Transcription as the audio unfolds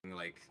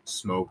like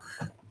smoke,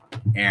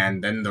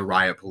 and then the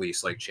riot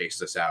police like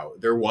chased us out.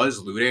 There was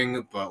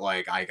looting, but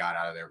like I got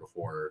out of there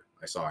before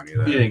I saw any of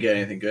that. You didn't get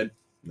anything good.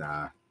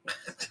 Nah.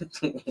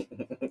 You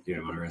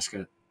didn't want to risk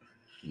it.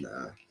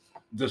 Nah.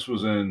 This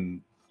was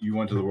in. You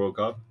went to the World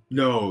Cup?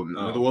 No,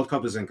 Oh. the World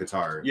Cup is in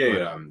Qatar. Yeah, but,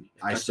 yeah.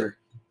 I Qatar. still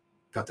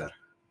Qatar.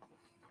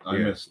 I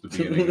Yeah. missed the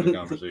beginning of the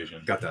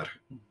conversation. Qatar.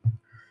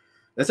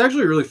 That's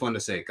actually really fun to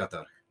say,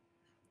 Qatar.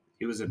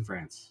 He was in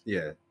France.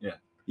 Yeah. Yeah.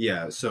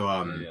 Yeah. So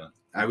Yeah.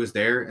 I was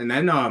there, and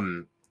then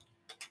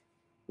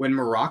when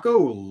Morocco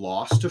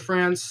lost to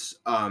France,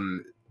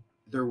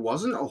 there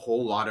wasn't a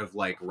whole lot of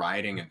like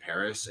rioting in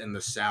Paris. In the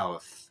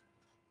south,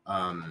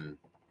 I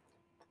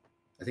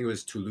think it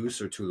was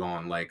Toulouse or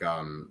Toulon. Like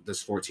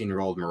this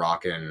 14-year-old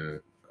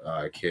Moroccan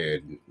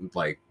kid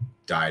like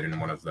died in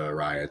one of the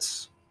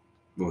riots.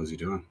 What was he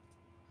doing?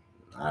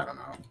 I don't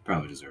know.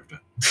 Probably deserved it.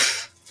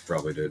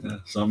 Probably did. Yeah,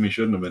 something he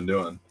shouldn't have been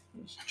doing.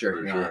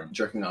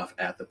 Jerking off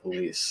at the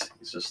police.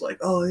 He's just like,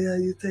 oh yeah,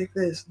 you take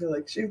this. And they're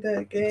like, shoot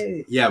that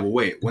gay. Yeah, well,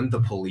 wait. Wouldn't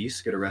the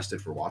police get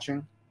arrested for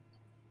watching?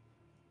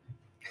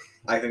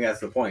 I think that's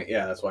the point.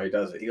 Yeah, that's why he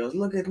does it. He goes,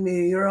 look at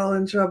me, you're all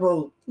in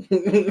trouble.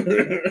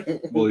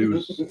 Well,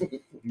 you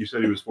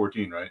said he was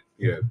 14, right?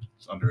 Yeah.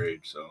 It's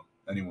underage, so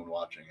anyone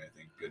watching, I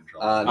think, get in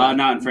trouble.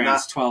 Not in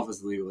France. 12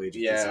 is the legal age.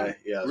 of Yeah, consent.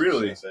 yeah. I was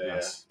Really? just gonna say,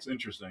 Yes. It's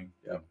interesting.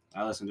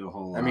 I listened to a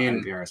whole I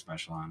mean- NPR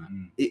special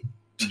on it.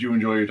 Did you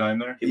enjoy your time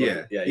there? He Yeah,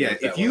 looked- yeah, yeah.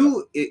 he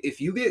looked If that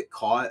if you get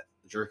caught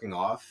jerking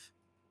off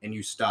and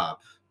you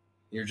stop,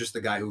 you're just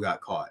the guy who got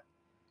caught.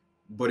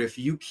 But if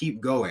you keep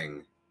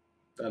going,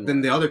 one up.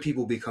 then the other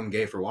people become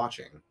gay for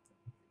watching.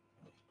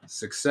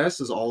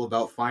 Success is all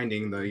about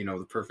finding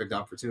the perfect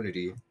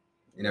opportunity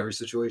in every This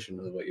situation.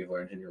 is what you've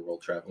learned in your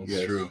world travels.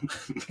 It's true.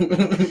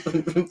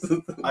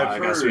 I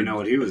guess we know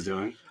what he was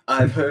doing.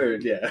 I've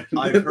heard, yeah.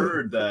 I've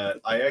heard that.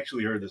 I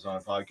actually heard this on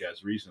a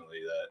podcast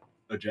recently that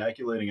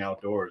ejaculating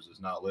outdoors is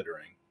not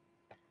littering.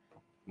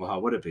 Well, how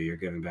would it be? You're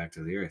giving back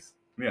to the earth.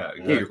 Yeah, Yeah,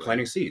 you're exactly.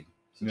 planting seed.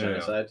 It's a Yeah.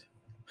 genocide.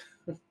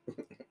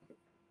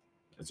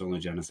 It's only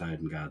genocide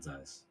in God's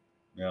eyes.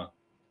 Yeah.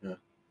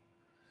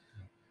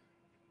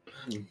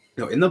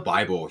 No, in the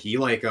Bible, he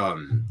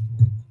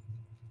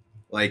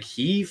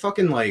he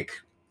fucking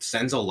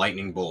sends a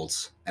lightning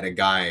bolt at a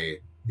guy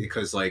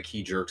because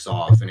he jerks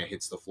off and it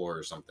hits the floor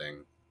or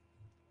something.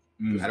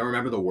 Mm. I don't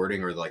remember the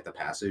wording or the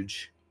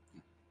passage.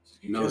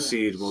 No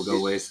seed will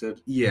go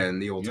wasted. Yeah, in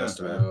the Old Yeah.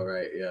 Testament. Oh,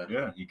 right, yeah.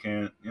 Yeah, you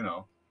can't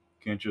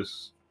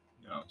just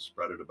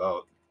spread it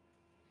about.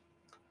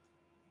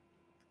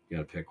 You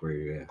gotta pick where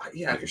you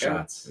Yeah, take your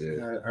shots.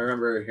 Yeah. I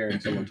remember hearing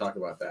someone talk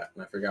about that,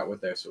 and I forgot what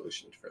their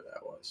solution for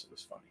that was. It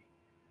was funny.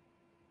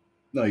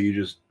 No, you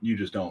just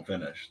don't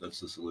finish. That's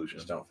the solution.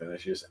 Just don't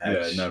finish. You just Yeah,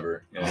 edge.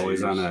 never. Yeah, Always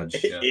you on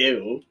just- edge. Yeah.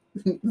 Ew.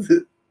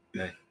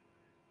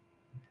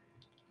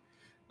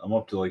 I'm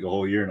up to a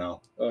whole year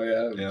now. Oh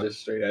yeah, Yeah.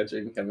 just straight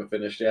edging. Haven't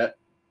finished yet.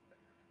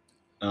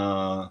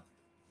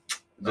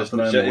 Just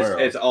that I'm aware of.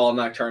 It's all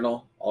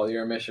nocturnal. All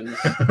your emissions.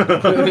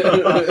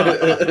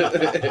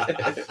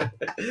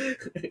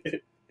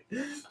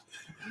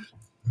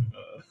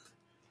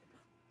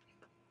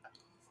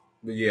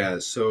 But yeah,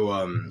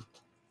 so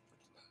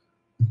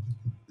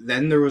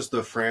then there was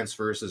the France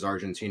versus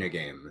Argentina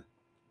game.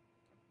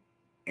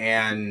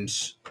 And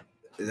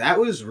that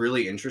was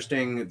really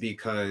interesting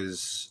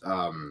because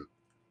I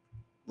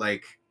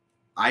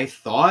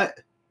thought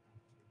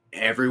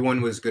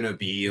everyone was gonna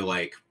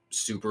be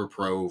super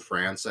pro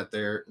France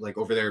over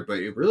there, but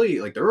it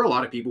really there were a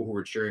lot of people who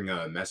were cheering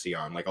Messi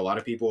on. A lot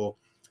of people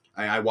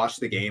I watched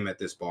the game at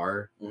this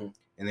bar and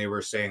they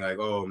were saying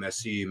oh,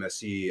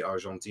 Messi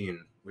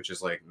Argentine, which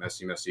is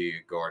Messi Messi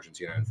go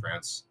Argentina in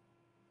France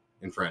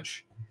in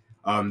French.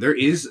 There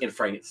is In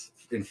France.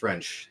 in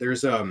French.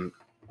 There's a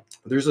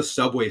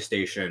subway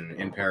station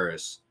in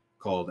Paris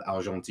called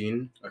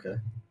Argentine, Okay.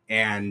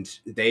 and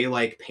they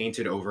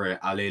painted over it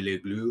Allez les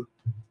Bleus,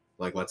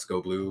 let's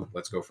go blue,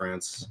 let's go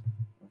France.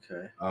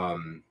 Okay.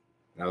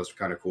 That was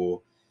kind of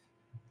cool.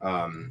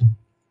 But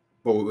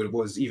what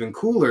was even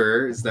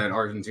cooler is that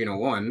Argentina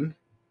won.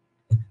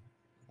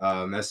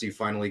 Messi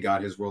finally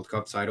got his World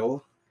Cup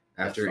title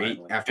after Yes, eight.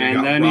 finally. After And he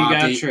got then he robbed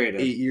got eight,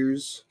 traded. 8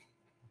 years.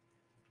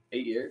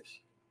 8 years.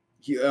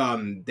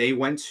 They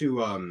went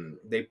to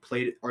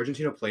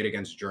Argentina played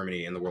against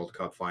Germany in the World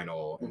Cup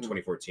final in Mhm.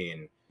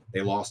 2014.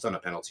 They lost on a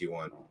penalty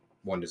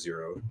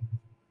 1-0.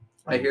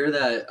 I hear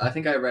that. I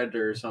think I read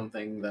or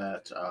something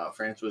that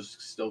France was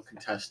still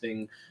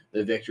contesting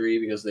the victory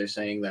because they're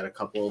saying that a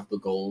couple of the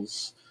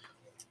goals,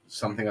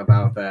 something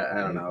about that.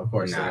 I don't know. Of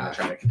course, they're Nah. gonna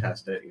try to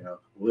contest it.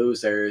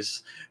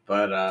 Losers.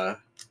 But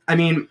I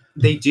mean,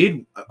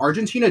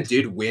 Argentina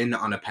did win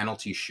on a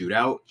penalty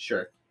shootout,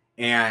 sure.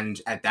 and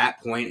at that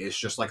point, it's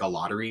just a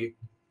lottery.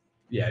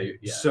 Yeah.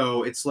 Yeah.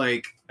 So it's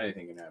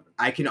Anything can happen.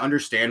 I can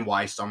understand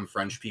why some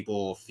French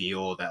people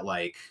feel that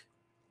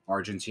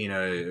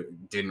Argentina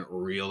didn't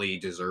really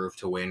deserve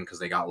to win because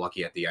they got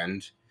lucky at the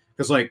end.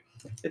 Because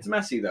It's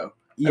Messi though.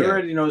 yeah,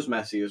 Everybody knows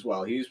Messi as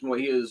well. He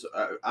is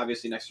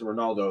obviously next to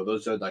Ronaldo.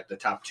 Those are the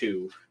top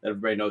two that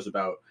everybody knows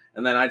about.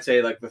 And then I'd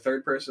say like the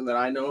third person that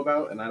I know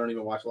about, and I don't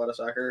even watch a lot of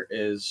soccer,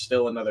 is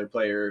still another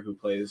player who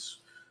plays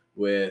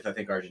with I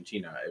think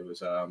Argentina. It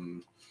was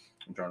I'm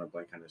drawing a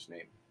blank on his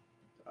name.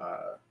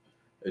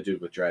 A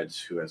dude with dreads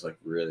who has like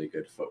really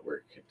good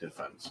footwork and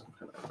defense.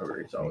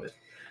 He's always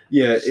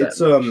Yeah, setting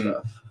it's up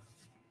stuff.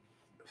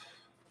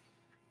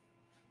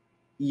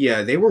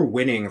 Yeah, they were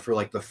winning for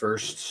like the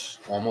first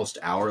almost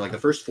hour, like the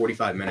first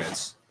 45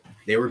 minutes.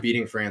 They were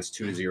beating France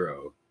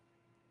 2-0.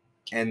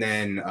 And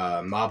then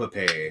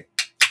Mbappe,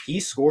 he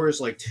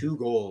scores like 2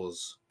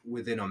 goals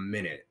within a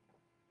minute.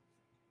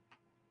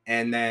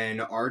 And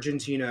then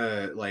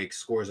Argentina like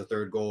scores a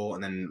third goal,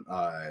 and then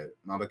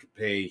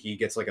Mbappe, he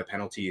gets like a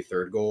penalty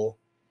third goal.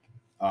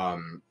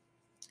 And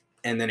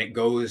then they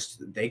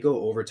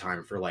go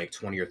overtime for like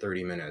 20 or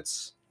 30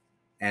 minutes.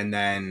 And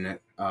then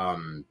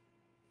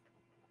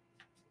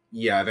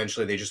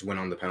eventually they just went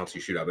on the penalty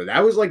shootout. But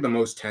that was like the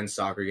most tense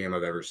soccer game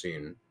I've ever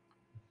seen.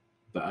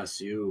 The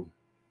SU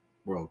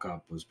World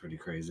Cup was pretty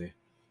crazy.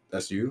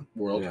 SU?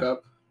 World Yeah.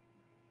 Cup.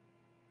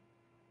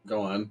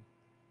 Go on.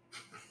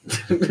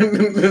 But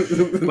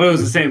it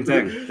was the same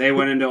thing. They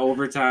went into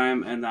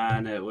overtime, and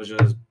then it was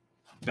just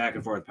back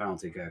and forth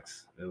penalty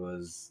kicks. It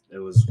was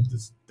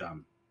just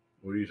dumb.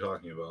 What are you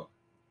talking about?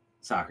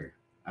 Soccer.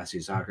 SU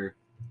soccer.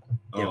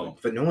 Yeah, Oh,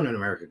 but no one in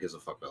America gives a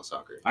fuck about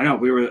soccer. I know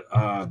we were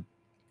the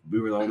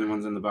only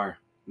ones in the bar.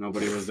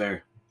 Nobody was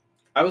there.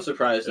 I was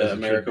surprised As that it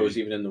America should was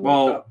be. even in the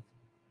World Cup.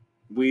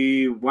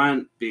 We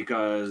went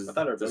because I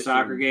thought the everybody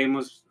soccer seemed- game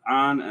was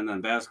on and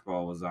then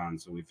basketball was on.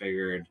 So we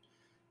figured,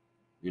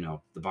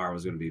 the bar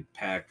was going to be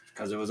packed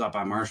because it was up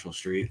on Marshall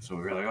Street. So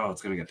we were like, oh,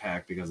 it's going to get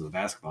packed because of the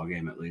basketball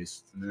game at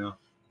least. yeah.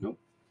 Nope.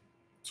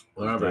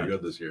 Well, they're not very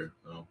good this year.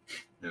 Oh,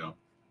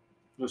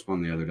 Just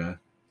won the other day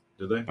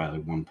did they? by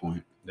like 1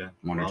 point. Yeah.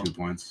 One or Well, 2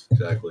 points.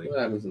 Exactly. What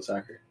happens in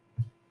soccer?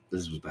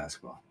 This was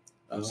basketball.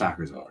 Oh.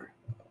 Soccer's over.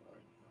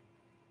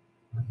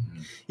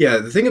 Yeah,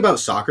 the thing about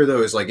soccer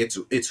though is like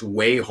it's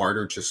way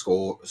harder to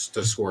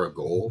score a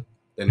goal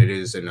than it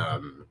is in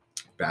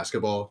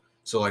basketball.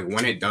 So like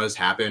when it does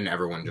happen,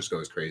 everyone just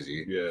goes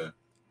crazy. Yeah.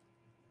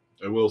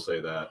 I will say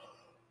that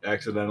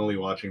accidentally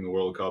watching the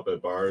World Cup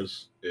at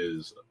bars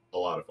is a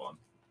lot of fun.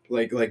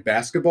 Like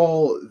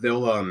basketball,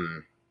 they'll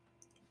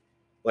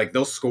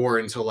score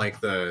until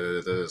like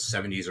the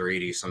 70s or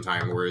 80s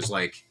sometime, whereas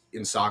like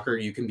in soccer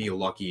you can be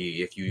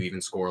lucky if you even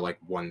score like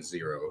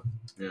 1-0.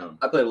 Yeah.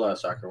 I played a lot of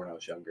soccer when I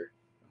was younger,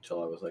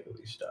 until I was like at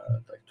least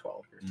like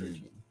 12 or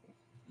 13.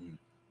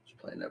 Just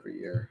playing every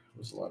year. It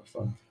was a lot of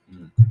fun.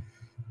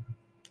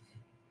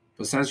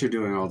 But since you're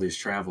doing all these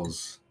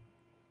travels,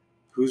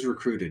 who's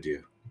recruited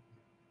you?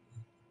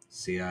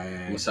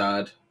 CIA.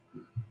 Mossad,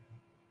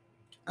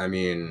 I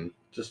mean,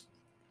 just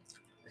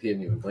he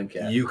didn't even blink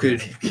at. you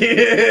could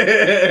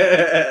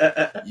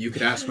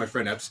ask my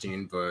friend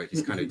Epstein, but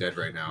he's kind of dead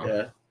right now.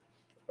 Yeah.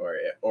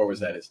 Or was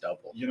that his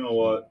double? You know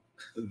what?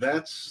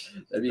 That'd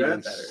That'd be even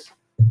better.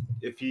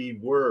 If he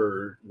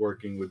were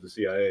working with the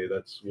CIA,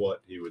 that's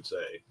what he would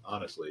say,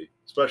 honestly,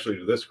 especially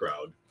to this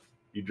crowd.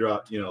 You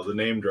drop, the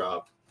name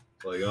drop,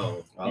 like,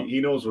 oh, Well- he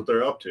knows what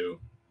they're up to.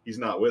 He's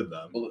not with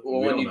them. Well, we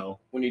when don't you- know.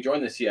 When you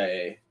join the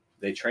CIA,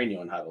 they train you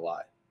on how to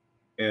lie.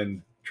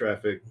 And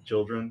traffic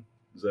children,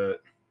 was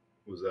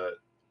that?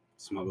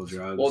 Smuggle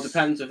drugs. Well, it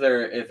depends if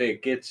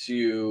it gets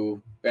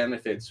you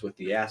benefits with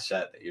the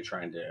asset that you're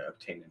trying to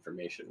obtain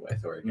information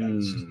with or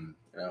against. Mm,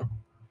 You know?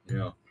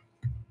 yeah.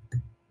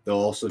 They'll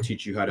also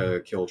teach you how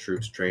to kill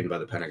troops trained by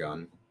the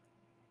Pentagon.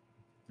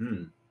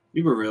 Hmm.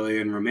 You were really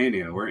in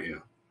Romania, weren't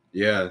you?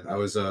 Yeah, I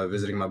was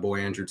visiting my boy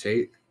Andrew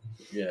Tate.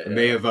 Yeah. I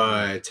may have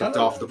tipped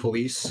off the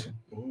police.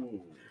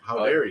 Ooh,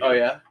 how dare you? Oh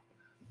yeah.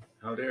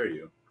 How dare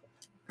you?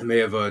 I may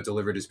have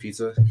delivered his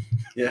pizza.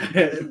 Yeah.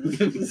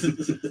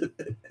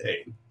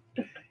 Hey.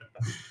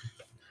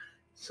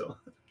 So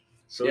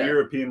Yeah.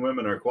 European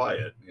women are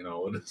quiet.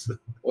 What is it?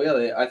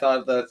 Well, yeah. I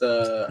thought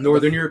that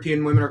Northern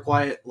European women are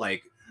quiet,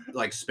 like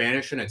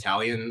Spanish and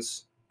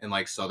Italians and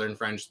like Southern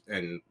French,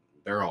 and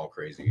they're all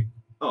crazy.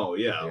 Oh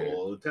yeah. Yeah.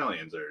 Well,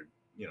 Italians are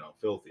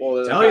filthy. Well,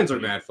 Italians are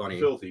mad funny.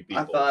 filthy people.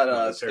 I thought,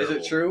 Fucking is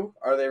it terrible. true?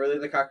 Are they really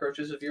the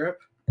cockroaches of Europe?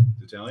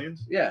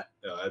 Italians? Yeah,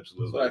 Yeah,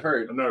 absolutely. that's what I've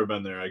heard. I've never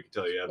been there. I can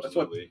tell you That's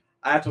what- absolutely.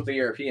 That's what the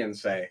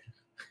Europeans say.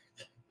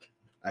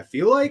 I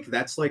feel like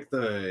that's like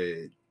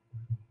the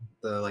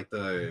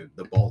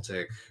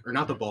Baltic, or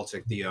not the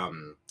Baltic, the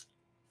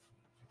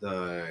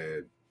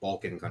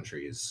Balkan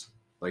countries,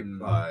 like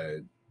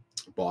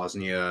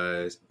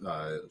Bosnia, Yeah,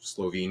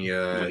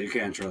 Slovenia. you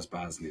can't trust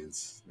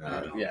Bosnians.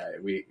 No. Yeah,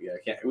 we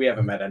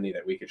haven't met any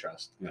that we could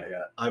trust. Yeah.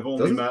 Yeah. I've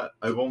only Doesn't- met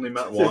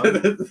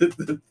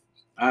one.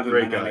 I haven't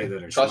Great met guy. any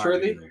that are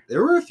Trustworthy? smart either.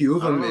 There were a few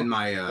of I don't them know. in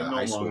my I know high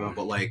them school, well.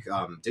 but like,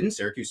 didn't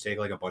Syracuse take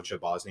like a bunch of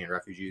Bosnian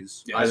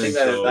refugees? Yeah, I think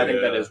that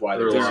is why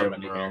There there's are so a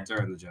many lot here.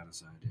 During the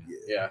genocide,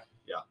 yeah.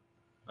 Yeah,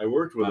 I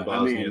worked with a But, I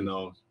Bosnian mean,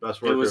 though.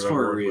 Best It worker was I've ever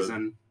for a worked with.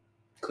 reason.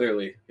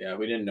 clearly. Yeah,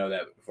 we didn't know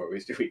that before. We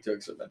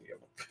took so many of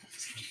them.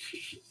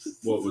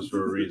 What was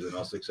for a reason?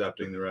 Us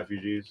accepting the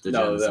refugees? The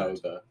No, that genocide.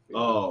 was the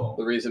Oh,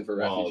 reason for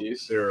well,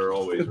 refugees. there are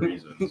always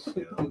reasons.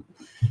 You know,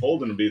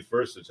 Holden would be the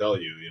first to tell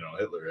you. You know,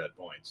 Hitler had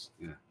points.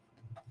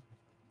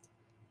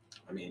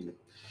 I mean,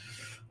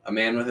 a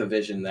man with a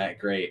vision that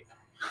great.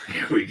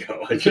 Here we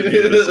go. I shouldn't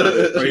even have said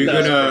it.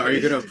 Are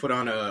you gonna put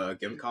on a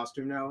GIMP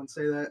costume now and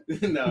say that?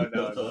 no,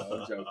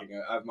 I'm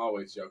joking. I'm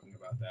always joking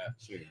about that.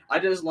 Sure. I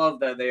just love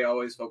that they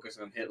always focus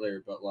on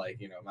Hitler, but like,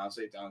 you know, Mao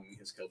Zedong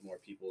has killed more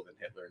people than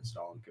Hitler and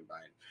Stalin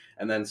combined,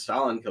 and then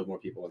Stalin killed more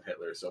people than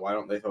Hitler. So why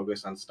don't they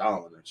focus on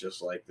Stalin? It's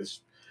just like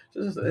this.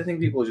 I think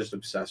people are just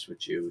obsessed with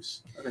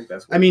Jews. I think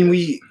that's. What I mean, it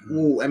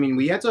is.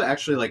 we had to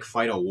actually like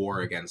fight a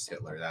war against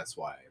Hitler. That's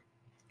why.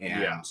 And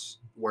Yeah.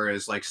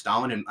 whereas like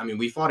Stalin and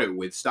we fought it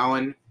with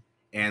Stalin,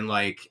 and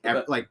like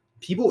But- like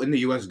people in the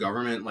U.S.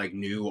 government like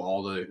knew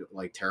all the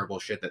like terrible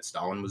shit that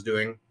Stalin was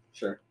doing.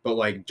 Sure. But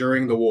like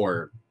during the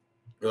war,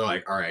 they're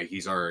like, all right,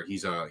 he's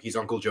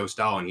Uncle Joe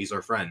Stalin, he's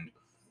our friend.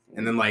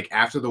 And then like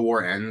after the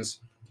war ends,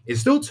 it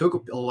still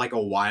took like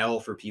a while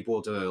for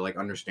people to like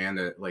understand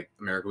that like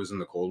America was in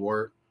the Cold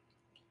War.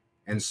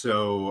 And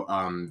so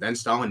then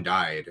Stalin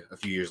died a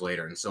few years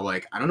later. And so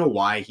like I don't know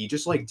why he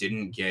just like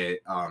didn't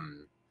get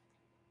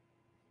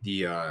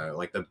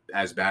the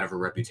as bad of a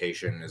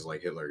reputation as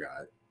like Hitler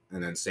got.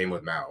 And then same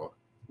with Mao.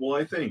 Well,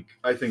 I think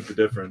the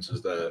difference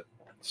is that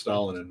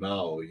Stalin and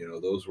Mao, you know,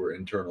 those were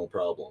internal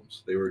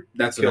problems. They were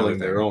That's another killing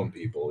thing. their own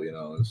people. You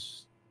know,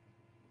 it's,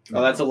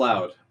 Oh, that's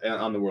allowed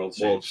on the world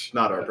stage. well, it's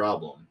not our Yeah.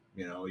 problem.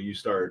 You know, you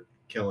start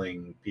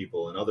killing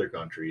people in other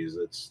countries,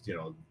 it's, you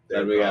know, their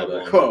Then we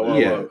got problem. whoa.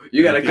 Yeah.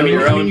 You got to kill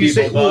your own you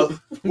people, say, bub.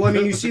 well, I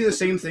mean, you see the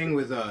same thing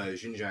with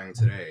Xinjiang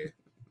today.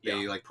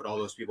 They like put all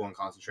those people in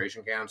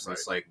concentration camps, and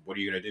it's like, what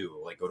are you gonna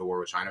do? Like, go to war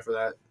with China for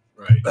that?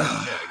 Right.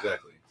 Yeah,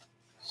 exactly.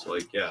 It's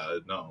like, yeah,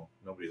 no,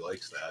 nobody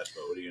likes that,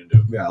 but what are you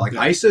gonna do? Yeah, like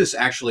ISIS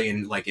actually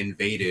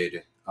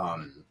invaded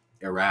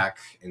Iraq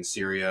and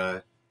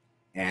Syria,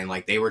 and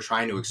like they were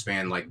trying to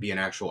expand, like be an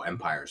actual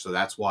empire. So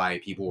that's why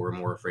people were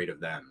more afraid of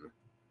them.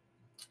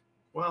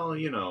 Well,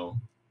 you know,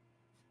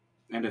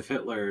 And if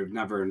Hitler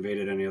never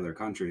invaded any other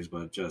countries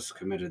but just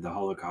committed the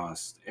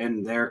Holocaust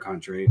in their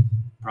country,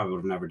 probably would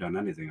have never done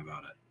anything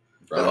about it.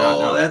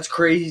 Oh, that's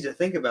crazy to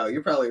think about.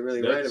 You're probably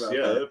really right that's, about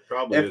yeah, that. it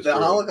probably If is the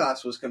true.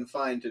 Holocaust was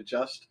confined to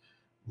just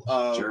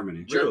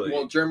Germany. Really?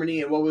 well,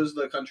 Germany, and what was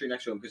the country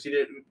next to him? Because he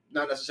didn't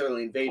not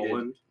necessarily invaded.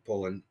 Poland,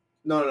 Poland.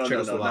 No,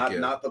 Czechoslovakia.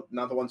 not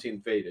the ones he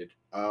invaded.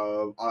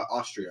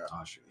 Austria.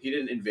 Austria. He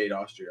didn't invade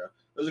Austria.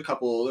 There's a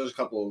couple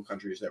of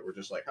countries that were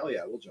just like, hell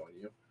yeah, we'll join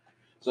you.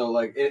 So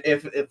like,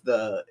 if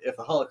the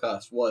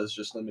Holocaust was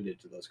just limited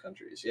to those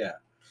countries, yeah,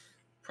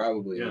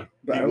 probably Yeah.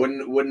 But I it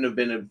don't- wouldn't have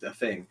been a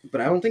thing.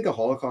 But I don't think a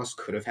Holocaust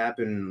could have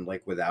happened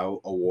like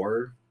without a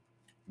war,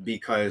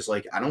 because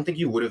like I don't think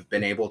you would have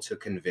been able to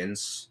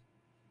convince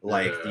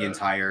like the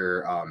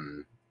entire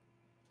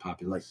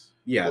Populace.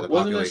 the Wasn't it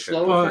population.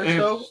 slow Well, at first it-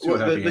 though? too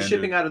The heavy-handed.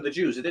 shipping out of the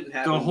Jews, it didn't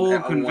happen. The whole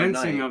on one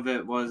convincing night. of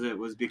it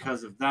was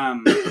because of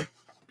them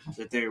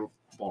that they were,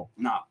 well,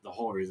 not the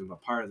whole reason, but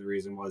part of the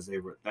reason was they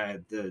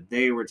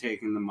were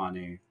taking the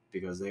money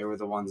because they were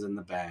the ones in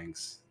the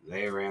banks.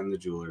 They ran the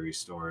jewelry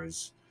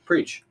stores.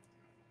 Preach.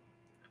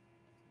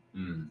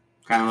 Mm.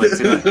 Kind of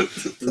like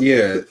today.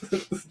 Yeah,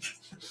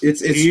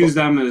 it's He used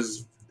them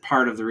as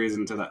part of the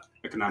reason to the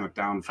economic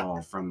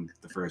downfall from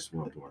the First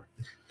World War.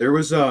 There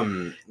was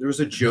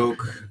a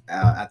joke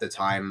at the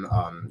time.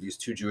 These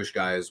two Jewish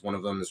guys. One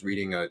of them is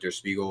reading Der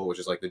Spiegel, which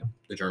is like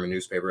the German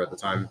newspaper at the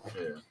time,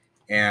 Yeah.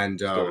 and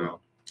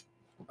Still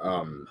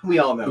We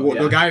all know. well,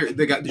 yeah.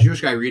 the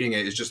Jewish guy reading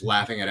it is just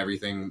laughing at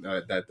everything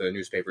that the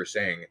newspaper is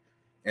saying,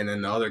 and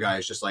then the other guy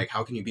is just like,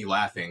 "How can you be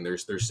laughing? They're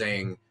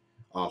saying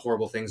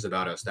horrible things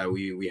about us. That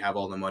we have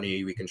all the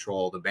money, we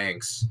control the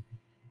banks,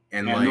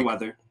 and And like the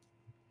weather.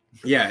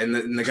 yeah." And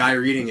the guy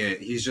reading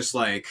it, he's just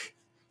like,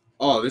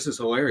 "Oh, this is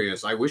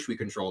hilarious. I wish we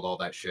controlled all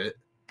that shit."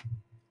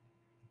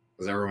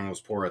 Because everyone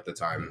was poor at the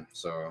time,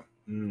 so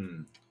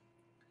Mm.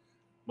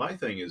 My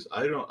thing is,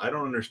 I don't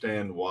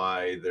understand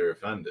why they're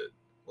offended.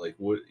 Like,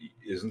 what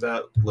isn't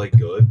that like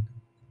good?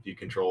 You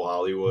control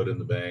Hollywood and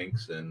the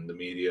banks and the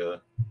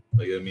media.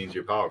 Like, it means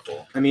you're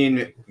powerful. I mean,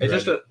 It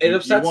upsets.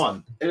 You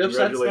won. It upsets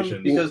them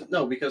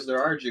Congratulations. because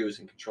there are Jews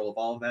in control of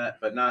all of that,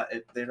 but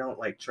they don't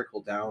like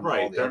trickle down. to all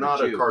Right? the They're other not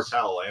Jews. a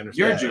cartel. I understand.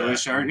 You're that.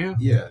 Jewish, aren't you?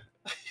 yeah,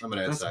 I'm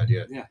gonna add That's- side,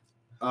 yeah. yeah.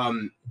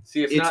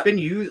 See, if It's not, been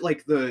used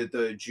like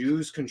the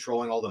Jews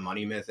controlling all the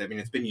money myth. I mean,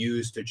 it's been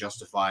used to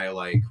justify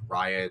like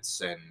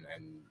riots and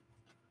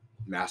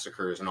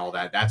massacres and all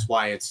that. That's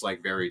why it's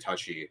like very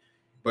touchy.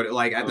 But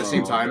like at the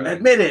same Oh, time, okay.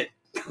 admit it.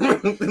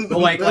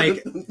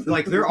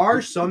 like there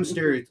are some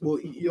stereotypes. Well,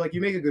 you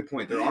make a good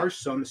point. There are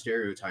some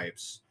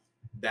stereotypes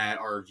that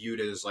are viewed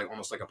as like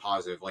almost like a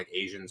positive, like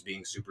Asians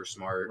being super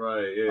smart,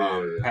 Right?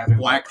 Yeah. Having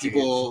black kids.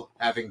 people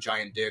having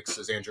giant dicks,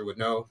 as Andrew would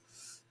know.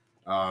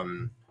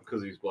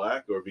 Because he's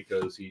black, or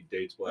because he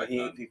dates black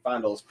men? he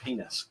fondles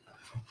penis.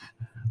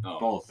 Oh.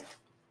 Both.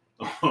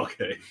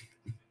 Okay.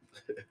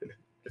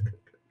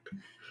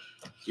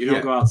 You don't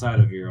Yeah. go outside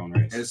of your own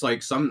race. And it's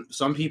like some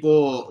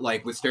people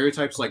like with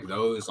stereotypes like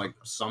those, like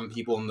some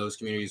people in those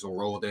communities will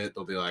roll with it.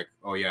 They'll be like,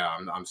 "Oh yeah,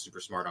 I'm super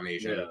smart, I'm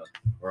Asian," Yeah.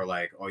 or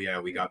like, "Oh yeah,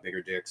 we got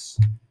bigger dicks."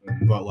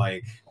 But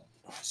like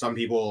some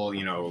people,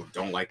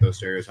 don't like those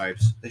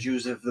stereotypes. The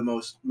Jews have the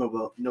most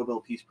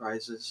Nobel Peace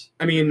Prizes.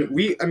 I mean,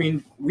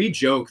 we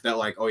joke that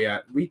like, oh yeah,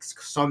 we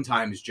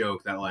sometimes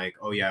joke that like,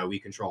 oh yeah, we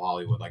control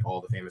Hollywood, like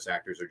all the famous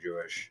actors are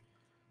Jewish,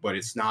 but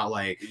it's not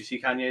like Did you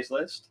see Kanye's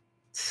list?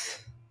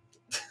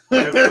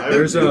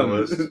 There's,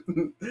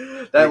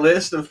 that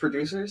list of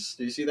producers.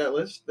 Did you see that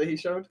list that he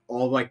showed?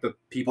 all like the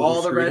people. All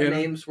who the screwed red him.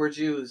 names were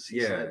Jews.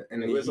 He Yeah, said.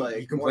 and it he, was like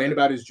he complained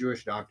about his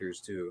Jewish doctors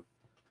too.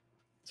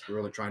 They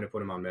were like trying to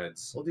put him on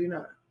meds. Well, do you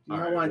not All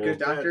right, want well, good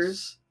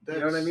doctors? You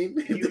know what I mean?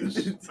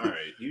 All right,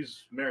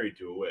 he's married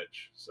to a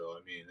witch, so I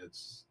mean,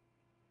 it's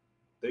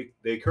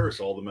they curse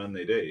all the men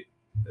they date.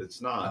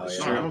 It's not. Oh, it's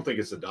yeah. not I don't think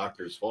it's the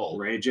doctor's fault.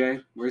 Ray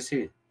J, where's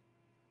he?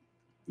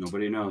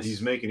 Nobody knows.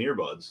 He's making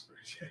earbuds.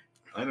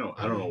 I don't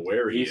know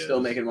where he He's is. still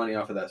making money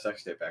off of that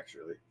sex tape.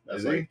 Actually, that's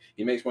Is like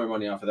he makes more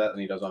money off of that than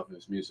he does off of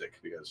his music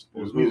because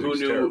Well, his who music's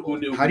knew? terrible. Who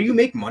knew? How do you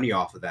make money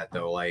off of that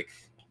though? Like,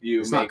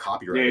 you it's make? not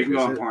copyrighted. Yeah, you can go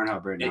is on it?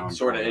 Pornhub right now. It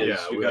sort of is Yeah,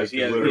 we because can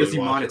he has. Where does he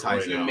literally watch it monetize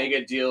right it? You now. make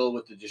a deal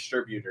with the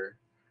distributor,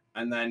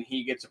 and then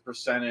he gets a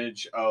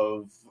percentage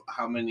of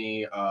how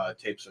many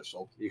tapes are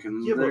sold. You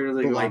can Yeah, but-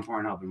 literally but go on like,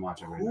 Pornhub and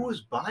watch it right now. Who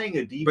is buying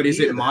a DVD? But is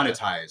it of that?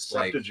 monetized?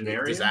 Like,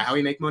 Septuagenarians? is that how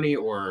he make money,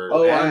 or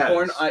Oh, ads. on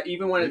Porn,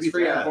 even when it's Maybe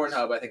free on ads.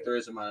 Pornhub, I think there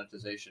is a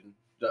monetization,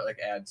 like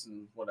ads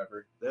and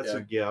whatever. That's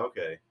yeah.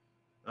 okay.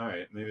 All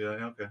right, maybe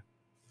that okay.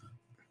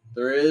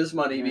 There is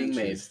money being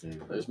made.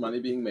 Interesting. There's money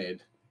being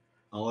made.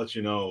 I'll let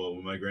you know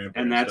when my grandparents.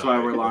 And that's why die.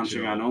 we're I'll let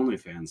launching you on know.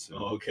 OnlyFans soon.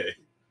 Oh, okay.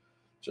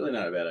 It's really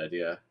not a bad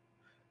idea.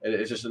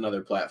 It's just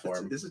another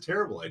platform. It's a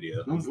terrible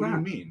idea. No, it's what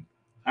not. do you mean?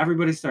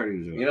 Everybody's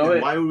starting to do it. You know And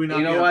what? why would we not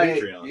You know be on why?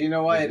 Patreon? You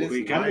know why it is.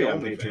 we gotta why be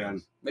on OnlyFans?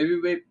 Patreon.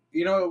 Maybe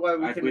you know why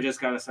we can. We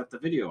just gotta set the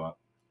video up.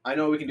 I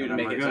know what we can do to And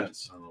then make it we're good.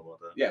 sense. I don't know about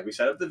that. Yeah, we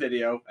set up the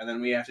video and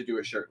then we have to do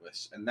it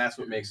shirtless, and that's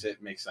what makes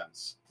it make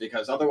sense.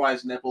 Because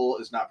otherwise, nipple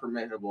is not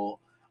permissible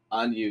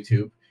on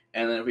YouTube.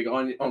 And then if we go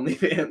on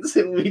OnlyFans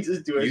and we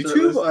just do a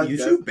shirtless podcast-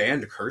 YouTube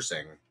banned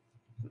cursing.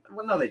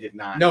 Well, no, they did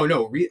not. No,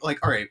 like,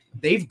 all right,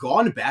 they've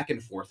gone back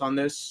and forth on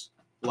this,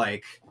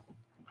 like,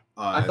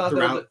 I thought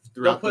throughout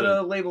they'll put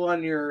the, a label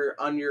on your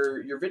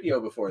video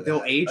before that.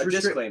 they'll age a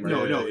restrict. disclaimer.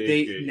 No, Yeah, age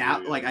they gate, now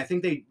yeah. like I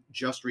think they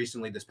just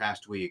recently this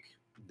past week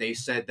they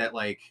said that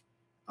like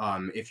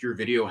if your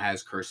video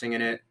has cursing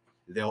in it,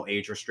 they'll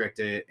age restrict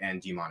it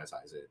and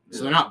demonetize it.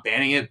 So they're not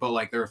banning it, but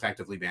like they're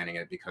effectively banning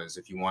it because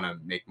if you want to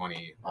make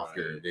money off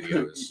your Right.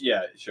 videos,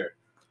 Yeah, sure.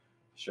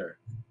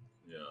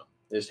 Yeah.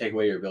 They just take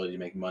away your ability to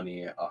make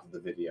money off of the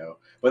video.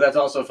 But that's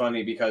also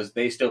funny because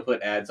they still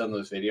put ads on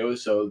those videos,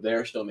 so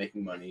they're still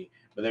making money.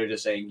 But they're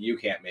just saying you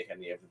can't make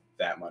any of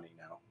that money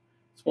now.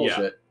 It's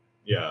bullshit.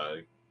 Yeah.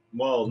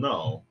 Well,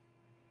 no,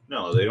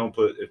 they don't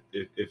put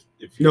if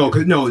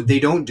no, they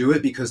don't do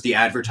it because the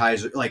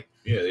advertiser like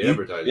the You-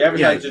 advertiser. The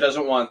advertiser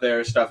doesn't want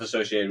their stuff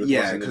associated with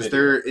yeah, posting the because video.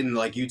 they're in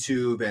like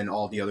YouTube and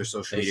all the other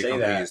social They media say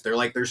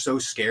companies. They're so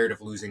scared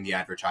of losing the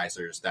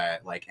advertisers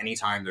that like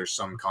anytime there's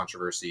some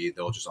controversy,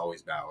 they'll just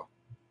always bow.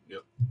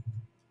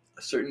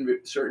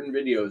 certain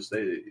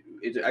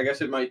videos. I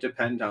guess it might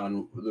depend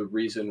on the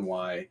reason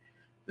why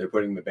they're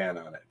putting the ban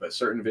on it. But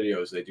certain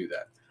videos they do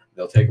that.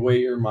 They'll take away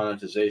your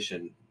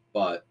monetization,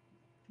 but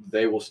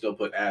they will still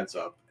put ads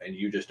up, and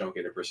you just don't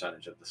get a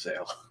percentage of the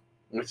sale,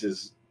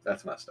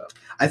 that's messed up.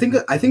 I think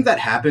that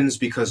happens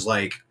because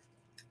like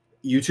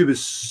YouTube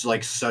is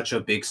like such a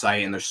big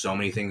site and there's so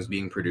many things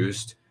being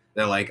produced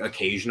that like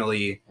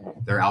occasionally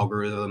their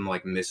algorithm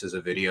like misses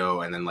a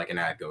video and then like an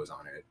ad goes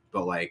on it.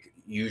 But like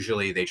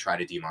usually they try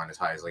to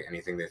demonetize like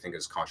anything they think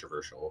is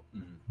controversial.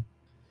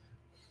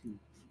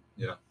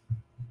 Yeah.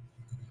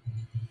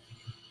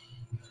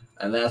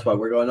 And that's why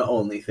we're going to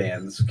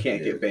OnlyFans.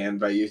 Can't Yeah. get banned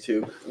by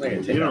YouTube. They're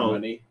gonna take You our know,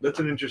 money. That's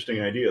an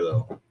interesting idea,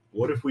 though.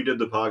 What if we did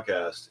the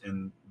podcast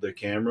and the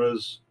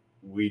cameras,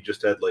 we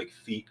just had like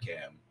feet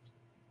cam?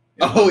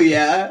 You know? Oh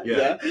yeah,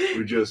 Yeah.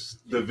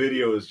 The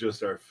video is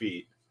just our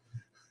feet.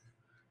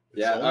 It's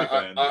yeah.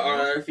 OnlyFans,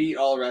 Are our feet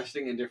all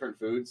resting in different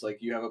foods?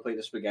 Like you have a plate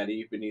of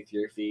spaghetti beneath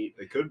your feet,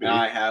 It could be. and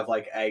I have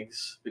like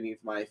eggs beneath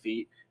my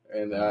feet.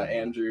 And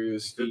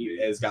Andrew's Could feet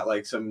be. has got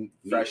like some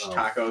fresh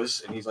Meatloaf.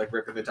 tacos, and he's like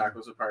ripping the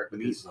tacos apart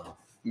with his Meatloaf.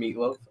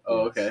 meatloaf.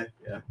 Oh, Yes. okay,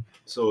 yeah.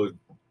 So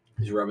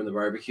He's rubbing the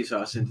barbecue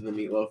sauce into the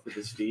meatloaf with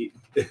his feet.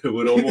 it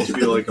would almost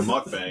be like a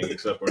mukbang,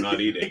 except we're not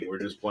eating. We're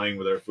just playing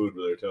with our food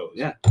with our toes.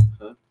 Yeah.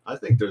 Huh? I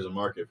think there's a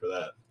market for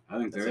that. I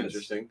think That's there is.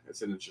 interesting.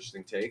 That's an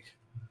interesting take.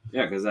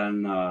 Yeah, because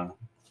then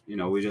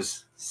we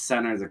just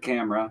center the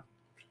camera,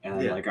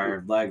 and Yeah. like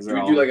our legs Do are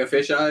we all do like a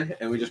fisheye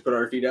and we just put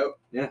our feet out?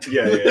 yeah,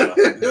 Yeah.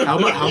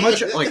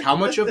 How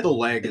much of the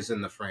leg is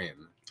in the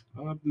frame?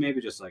 maybe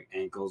just like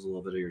ankles, a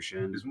little bit of your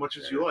shin. As much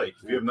as you like.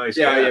 If you have nice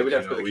Yeah, calves, yeah. We'd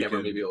have to you know, put the we camera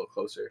can- maybe a little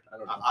closer. I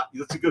don't know.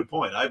 That's a good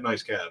point. I have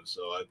nice calves,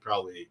 so I'd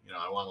probably,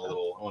 I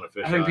want a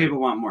fish I think eye. people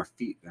want more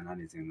feet than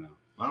anything,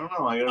 though. I don't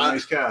know. I got a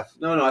nice calf.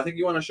 No, I think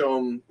you want to show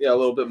them, a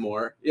little bit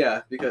more.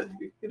 Yeah, because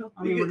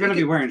I mean, we're gonna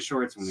be wearing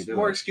shorts when we do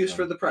more it, excuse so.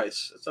 for the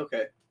price. It's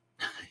okay.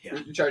 Yeah.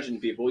 You're charging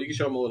people. You can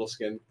show them a little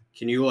skin.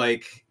 Can you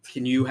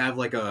have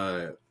like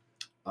a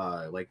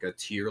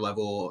tier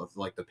level of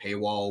like the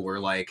paywall where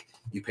like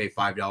you pay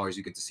 $5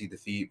 you get to see the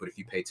feet, but if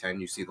you pay 10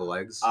 you see the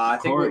legs? I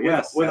think Or-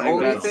 yes, with I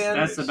think OnlyFans,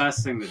 that's the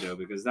best thing to do,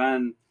 because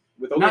then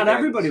with not OnlyFans,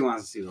 everybody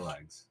wants to see the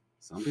legs.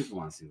 Some people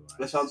want to see the legs.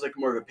 That sounds like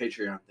more of a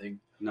Patreon thing.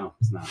 No,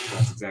 it's not.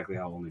 That's exactly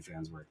how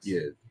OnlyFans works.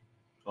 Yeah.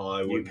 Oh,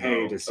 I You would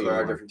pay know. to So see there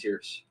are more. different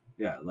tiers.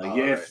 Yeah, like Oh,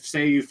 if right.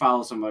 say you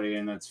follow somebody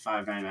and it's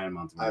 $5.99 a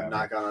month, or I've whatever,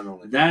 not gone on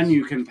OnlyFans. then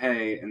you can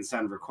pay and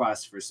send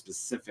requests for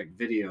specific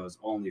videos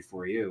only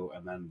for you,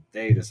 and then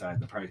they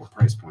decide the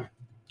price point.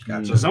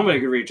 Gotcha. So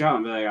somebody could reach out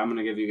and be like, "I'm going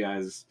to give you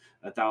guys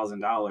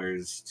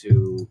 $1,000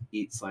 to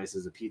eat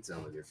slices of pizza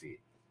with your feet,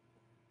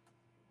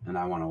 and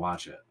I want to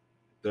watch it."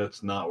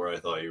 That's not where I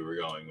thought you were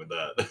going with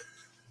that.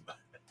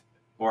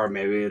 Or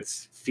maybe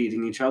it's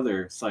feeding each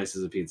other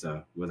slices of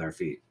pizza with our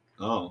feet.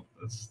 Oh,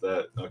 that's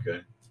that. Okay.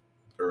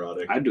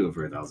 Erotic. I'd do it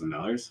for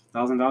 $1,000.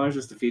 $1,000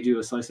 just to feed you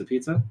a slice of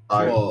pizza?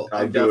 Well,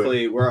 I I'd do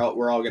definitely we're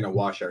all gonna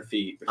wash our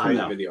feet before I-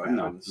 the video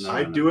no, happens. no.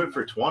 I'd do it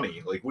for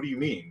 20. Like, what do you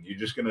mean? You're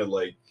just gonna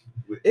like?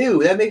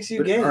 Ew, that makes you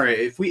But, gay. all right,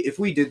 if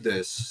we did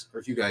this, or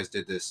if you guys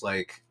did this,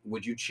 like,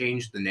 would you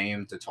change the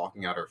name to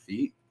Talking Out Our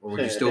Feet, or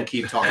would you still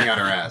keep Talking Out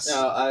Our Ass?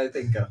 No, I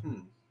think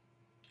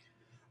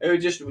it would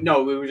just we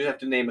would just have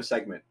to name a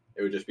segment.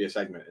 It would just be a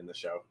segment in the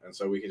show, and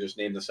so we could just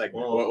name the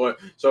segment. Well-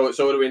 So what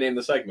do we name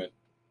the segment?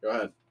 Go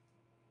ahead.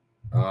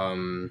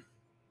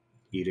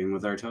 Eating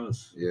with our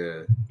toes.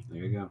 Yeah.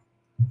 There you go.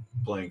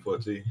 Playing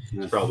footsie.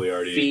 Yeah. It's probably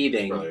already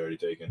Feeding. Probably already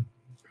taken.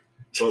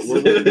 But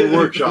we're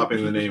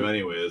workshopping the name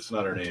anyway. It's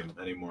not our name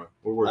anymore.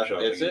 We're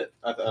workshopping. Is it?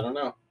 I don't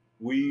know.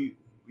 We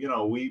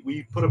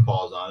put a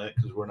pause on it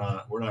because we're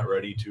not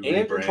ready to.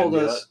 Andrew rebrand told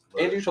yet, us.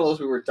 but- Andrew told us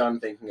we were done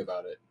thinking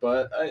about it,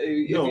 but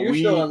if No, you're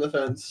still on the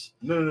fence,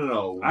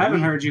 No. I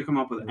haven't heard you come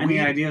up with any we-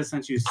 ideas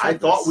since you said I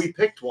thought this. we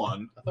picked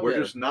one. I thought We're we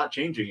had just not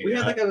changing it we yet.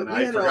 had like a- and we I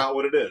had a- forgot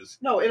what it is.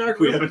 no, in our We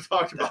group. haven't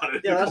talked about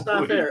it. Yeah, in a that's couple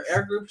not fair. weeks.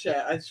 Our group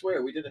chat, I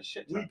swear, we did a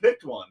shit We ton.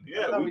 picked one. I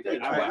Yeah, thought we we did.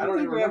 picked I one. don't even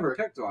think we ever remember.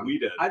 picked one. We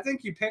did. I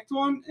think you picked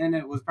one, and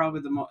it was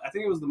probably I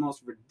think it was the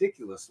most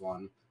ridiculous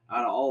one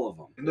out of all of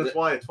them. And that's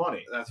why it's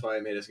funny. That's why I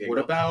made us giggle.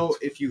 What about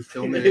if you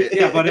film it?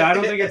 Yeah, but I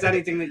don't think it's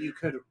anything that you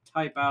could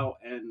type out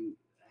and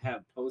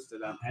have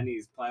posted on any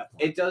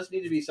platform. It does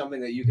need to be something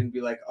that you can be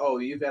like, oh,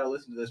 you've got to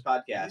listen to this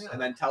podcast, Yeah. and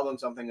then tell them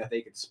something that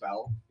they could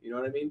spell. You know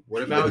what I mean?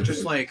 What about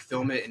just like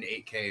film it in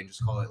 8K and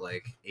just call it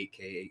like 8K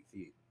 8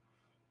 feet?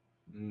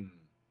 Mm.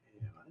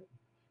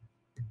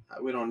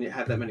 We don't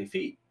have that many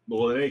feet.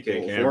 Well, an AK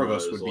Well, camera 4 of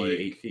us is would like,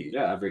 be 8 feet.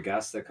 Yeah, every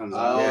guest that comes on.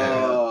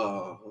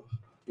 Oh,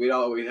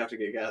 we'd have to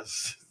get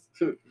guests.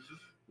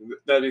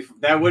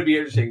 That would be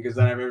interesting because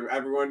then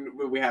everyone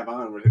we have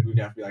on we'd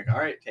have to be like, all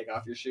right, take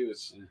off your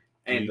shoes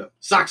and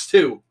socks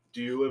too.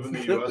 Do you live in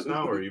the U.S.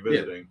 now, or are you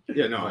visiting?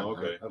 Yeah, no, Oh,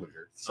 okay. I live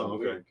here. So Oh,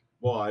 okay. weird.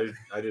 Well,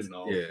 I didn't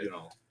know. Yeah. You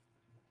know.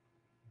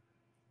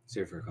 It's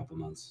here for a couple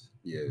months,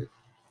 Yeah.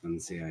 and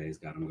the CIA's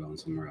got him going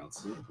somewhere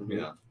else.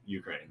 Yeah.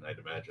 Ukraine, I'd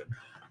imagine.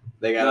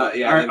 They got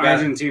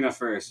Argentina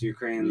first.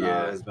 Ukraine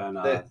Yeah. has been. They-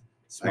 I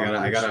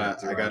smuggling gotta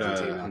shit through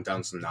Argentina. hunt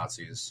down some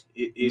Nazis.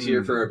 He's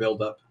here for a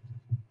build up.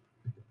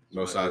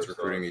 Mossad's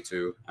recruiting me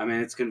too. I mean,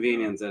 it's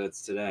convenient that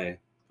it's today.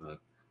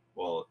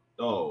 Well,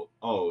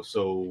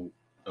 so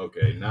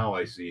okay. Now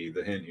I see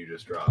the hint you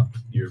just dropped.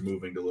 You're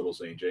moving to Little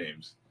St.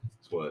 James.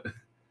 That's what.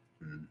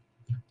 Hmm.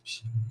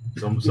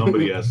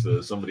 Somebody has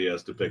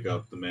to pick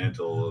up the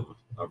mantle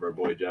of our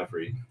boy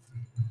Jeffrey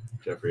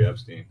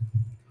Epstein.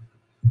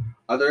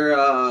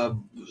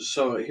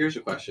 So here's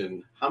a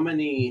question: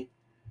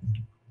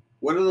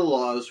 what are the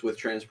laws with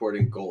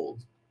transporting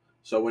gold?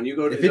 So when you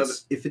go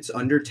to If it's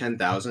under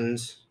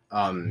 10,000,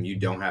 you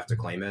don't have to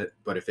claim it.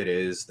 But if it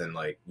is, then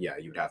like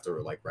you'd have to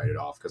like write it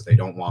off because they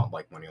don't want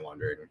like money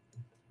laundering.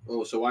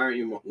 so why aren't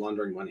you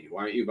laundering money?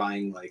 Why aren't you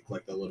buying like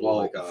the little Well,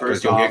 like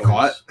first you'll get off,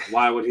 caught.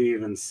 why would he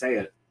even say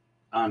it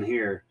on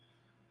here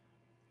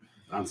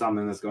on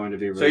something that's going to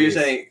be released? So you're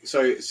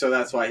saying so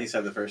that's why he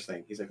said the first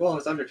thing. He's like, well,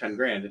 it's under 10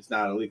 grand. It's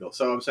not illegal.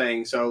 So I'm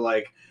saying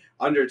like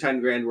under 10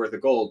 grand worth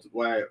of gold.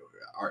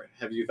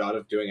 Have you thought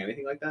of doing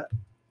anything like that?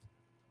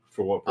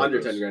 For what purpose?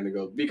 Under 10 grand of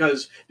gold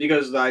because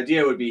the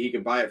idea would be he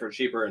could buy it for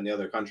cheaper in the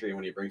other country, and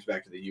when he brings it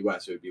back to the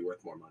U.S., it would be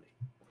worth more money.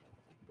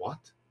 What?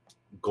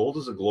 Gold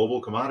is a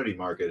global commodity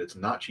market. It's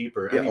not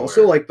cheaper. Yeah. anywhere.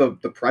 Also, like the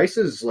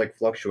prices like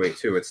fluctuate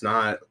too. It's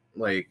not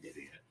like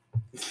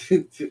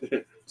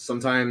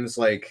sometimes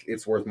like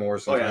it's worth more.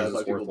 Sometimes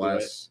that's it's why worth people do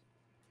less.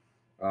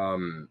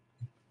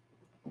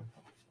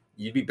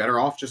 You'd be better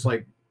off just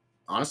like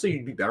honestly,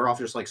 you'd be better off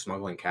just like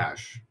smuggling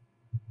cash.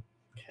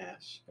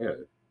 Cash. Yeah.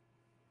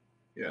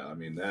 Yeah, I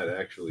mean that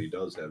actually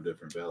does have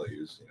different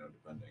values,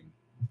 depending.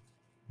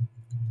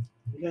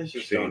 You guys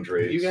just Exchange don't.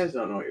 rates. You guys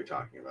don't know what you're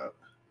talking about.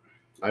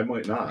 I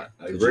might not.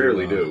 I Did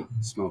rarely you, do.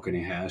 Smoke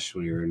any hash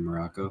when you were in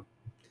Morocco?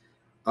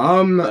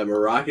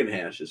 Moroccan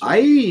hash is.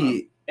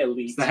 I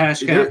elite. It's the hash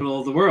There- capital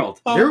of the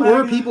world. Oh there my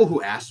were God. people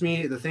who asked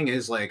me. The thing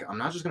is, like, I'm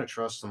not just gonna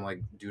trust some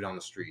like dude on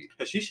the street.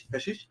 Hashish,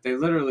 hashish. They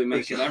literally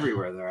make it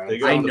everywhere there. They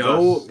I got the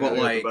know, best, but, they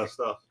got like, the best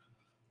stuff.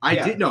 I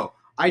Yeah. did no.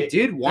 I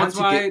did want That's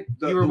to why get.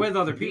 you were the with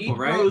other people, weed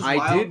right? grows I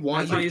wild. did want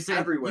That's to. why you said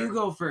everywhere. you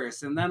go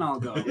first, and then I'll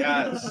go.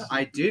 Yes.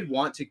 I did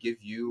want to give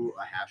you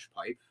a hash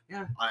pipe.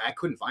 Yeah. I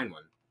couldn't find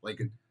one.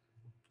 Like,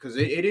 because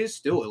it is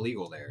still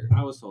illegal there.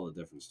 I was told a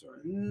different story.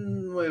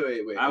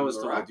 Wait. I in was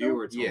told Morocco? you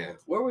were told. Yeah.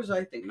 Where was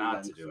I thinking?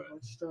 Not then? to do it.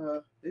 What's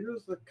the? Maybe it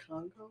was the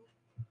Congo.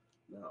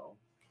 No.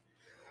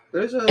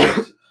 There's a.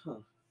 huh.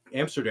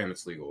 Amsterdam,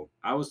 it's legal.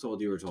 I was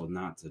told you were told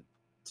not to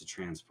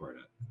transport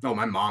it, No,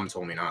 my mom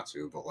told me not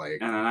to, but like,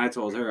 and then I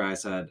told her, I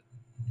said,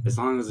 as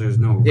long as there's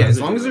no yeah, as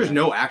long as residue there's in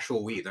it, no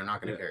actual weed, they're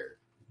not gonna Yeah. care.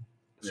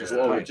 it's just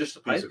Whoa, a pipe. just a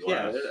Piece pipe? of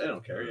Yeah, glass. I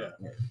don't care. Yeah.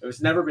 Yeah. If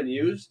it's never been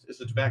used, it's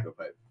a tobacco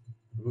pipe.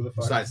 Who the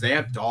fuck? Besides, they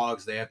have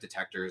dogs, they have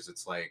detectors.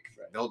 It's like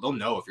Right. they'll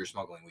know if you're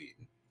smoggling weed.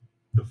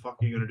 The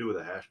fuck are you gonna do with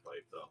a hash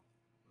pipe though?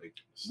 Like,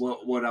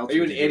 What else? Are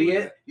you would an do with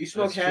idiot? it? You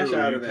smoke that's hash true,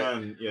 out you of it.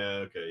 can, yeah,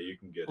 okay, you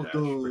can get hash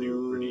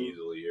pretty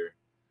easily here.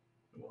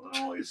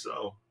 Well,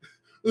 so.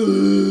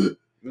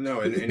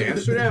 No, in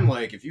Amsterdam,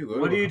 like if you go,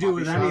 What to do a you do coffee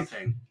with shop-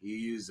 anything? You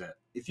use it.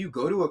 If you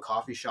go to a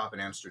coffee shop in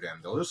Amsterdam,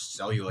 they'll just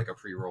sell you like a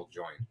pre-rolled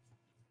joint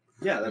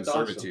Yeah, and that's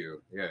serve awesome. it to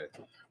you. Yeah,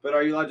 But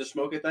are you allowed to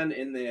smoke it then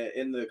in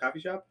the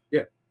coffee shop?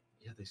 Yeah,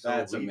 they sell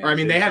That's weed. amazing. or I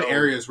mean, they have So-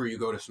 areas where you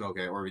go to smoke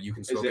it, or you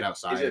can smoke it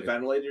outside. Is it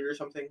ventilated or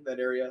something? That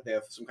area? They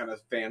have some kind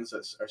of fans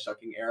that are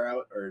sucking air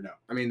out, or no?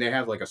 I mean, they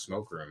have like a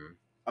smoke room.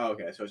 Oh,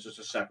 okay. So it's just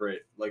a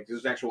separate, like,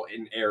 there's an actual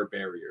in-air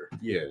barrier.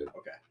 Yeah,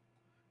 Okay.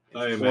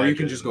 I or you imagine-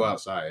 can just go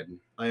outside.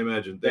 I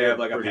imagine They have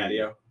like a pretty-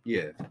 patio.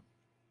 Yeah,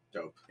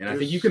 Dope. and I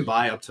think you can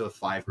buy up to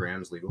 5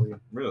 grams legally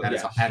Really? at,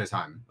 Yes. at a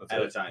time. That's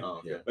At a it? time. Oh,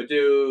 okay. Yeah. But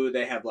do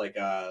they have like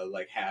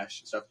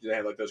hash and stuff? Do they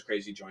have like those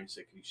crazy joints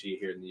that you see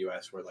here in the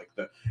U.S. where like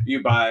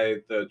you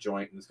buy the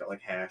joint and it's got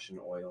like hash and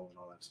oil and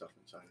all that stuff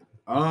inside of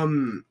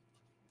it?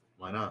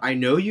 Why not? I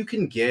know you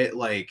can get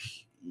like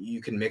you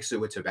can mix it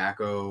with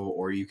tobacco,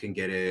 or you can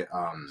get it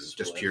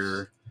just Spliffs.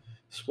 pure.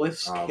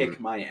 Spliffs kick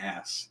my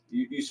ass.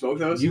 You smoke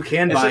those? You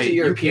can It's buy such a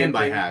you European can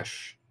buy thing.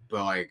 hash,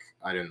 but like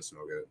I didn't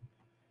smoke it.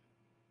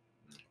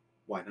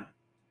 Why not?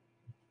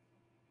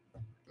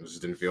 I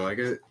just didn't feel like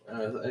it.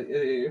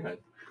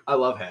 I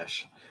love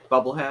hash.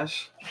 Bubble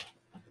hash.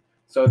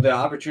 So the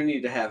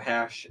opportunity to have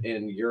hash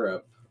in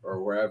Europe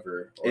or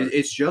wherever. Or,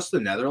 It's just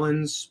the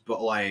Netherlands,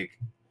 but like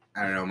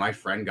I don't know. My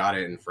friend got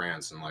it in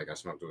France, and like I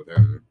smoked it with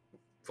him.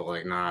 But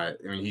like not.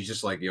 I mean, he's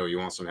just like, "Yo, you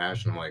want some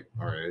hash?" And I'm like,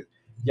 "All right."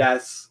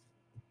 yes.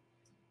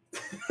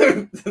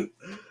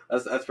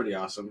 that's pretty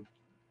awesome.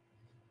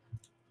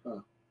 Huh.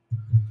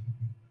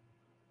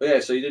 But yeah,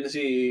 so you didn't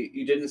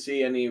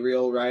see any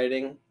real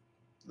rioting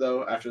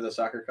though after the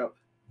soccer cup?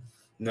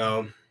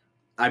 No,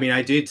 I mean,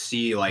 I did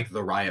see like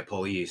the riot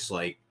police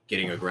like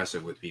getting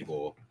aggressive with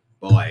people,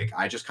 but like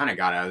I just kind of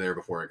got out of there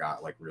before it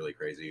got like really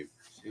crazy.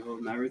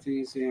 Everything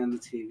you see on the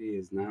TV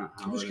is not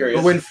how I'm just it curious.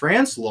 But when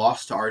France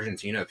lost to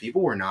Argentina,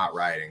 people were not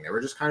rioting. They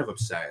were just kind of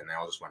upset, and they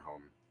all just went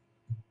home.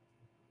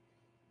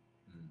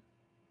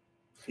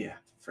 Yeah,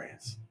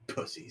 France.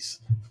 Pussies.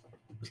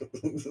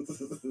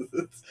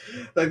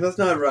 Like, let's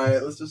not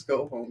riot. Let's just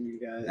go home, you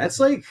guys. That's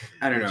like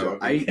I don't know.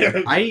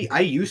 Joking. I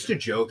used to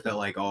joke that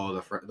like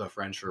the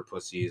French are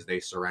pussies. They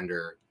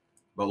surrender,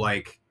 but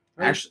like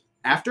actually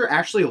after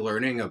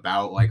learning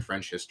about like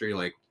French history,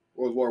 like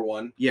World War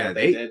One. Yeah, what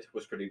they- did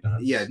was pretty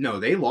nuts. yeah, no,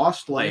 they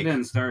lost They like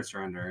didn't start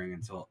surrendering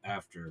until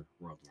after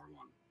World War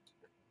One.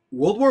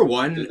 World War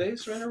One. Did they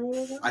surrender World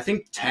War One? I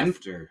think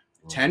After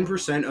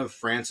 10% of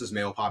France's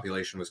male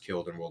population was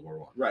killed in World War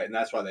One. Right, and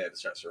that's why they had to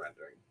start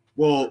surrendering.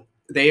 Well,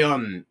 they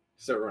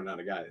Start running out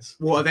of guys.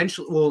 well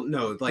eventually well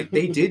no like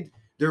they did.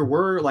 There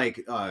were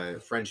like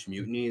French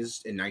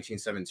mutinies in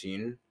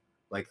 1917.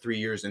 Like 3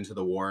 years into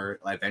the war,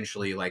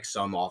 eventually like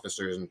some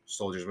officers and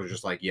soldiers were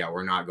just like, yeah,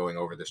 we're not going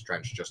over this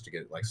trench just to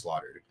get like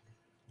slaughtered.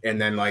 And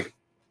then like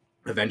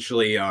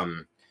eventually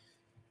the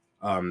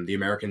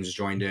Americans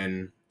joined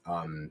in.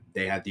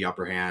 They had the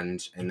upper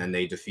hand, and then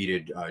they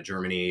defeated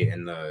Germany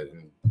in the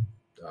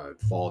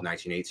fall of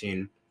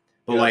 1918.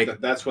 But Yeah, like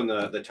that's when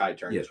the tide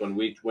turned. Yeah. It's when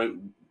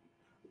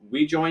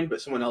we joined,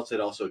 but someone else had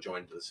also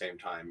joined at the same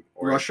time.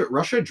 Or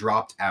Russia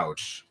dropped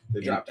out they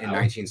dropped in out.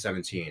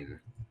 1917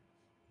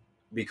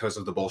 because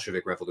of the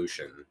Bolshevik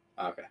Revolution.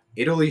 Okay,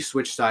 Italy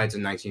switched sides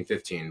in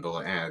 1915,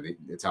 but the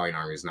Italian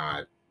army is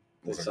not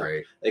They wasn't suck.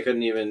 great. they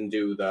couldn't even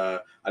do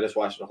the. I just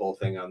watched the whole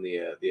thing on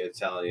the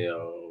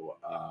Italio.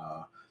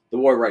 The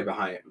war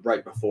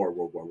right before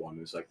World War One.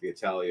 It was like the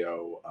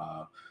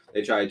Italio.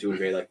 They tried to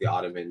invade like the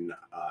Ottoman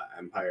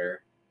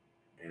Empire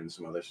and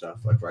some other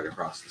stuff like right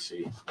across the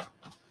sea.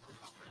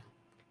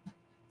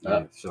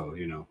 So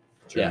Yeah.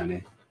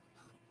 Germany.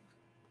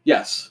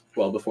 Yes,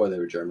 well before they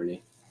were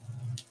Germany,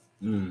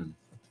 Mm.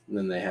 and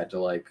then they had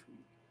to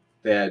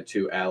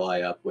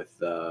ally up with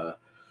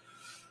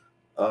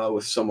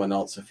someone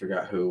else. I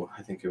forgot who.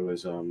 I think it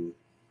was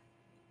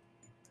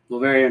Well,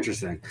 very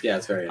interesting. yeah,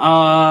 it's very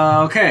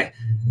Okay,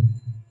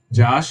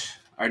 Josh,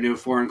 our new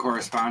foreign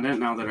correspondent.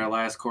 Now that our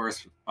last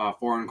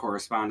foreign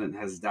correspondent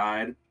has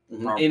died,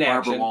 In Barbara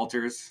action.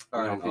 Walters.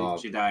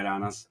 R.I.P. She died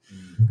on us.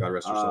 God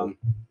rest her soul.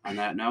 On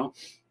that note,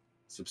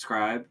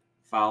 subscribe,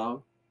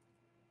 follow,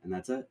 and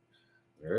that's it.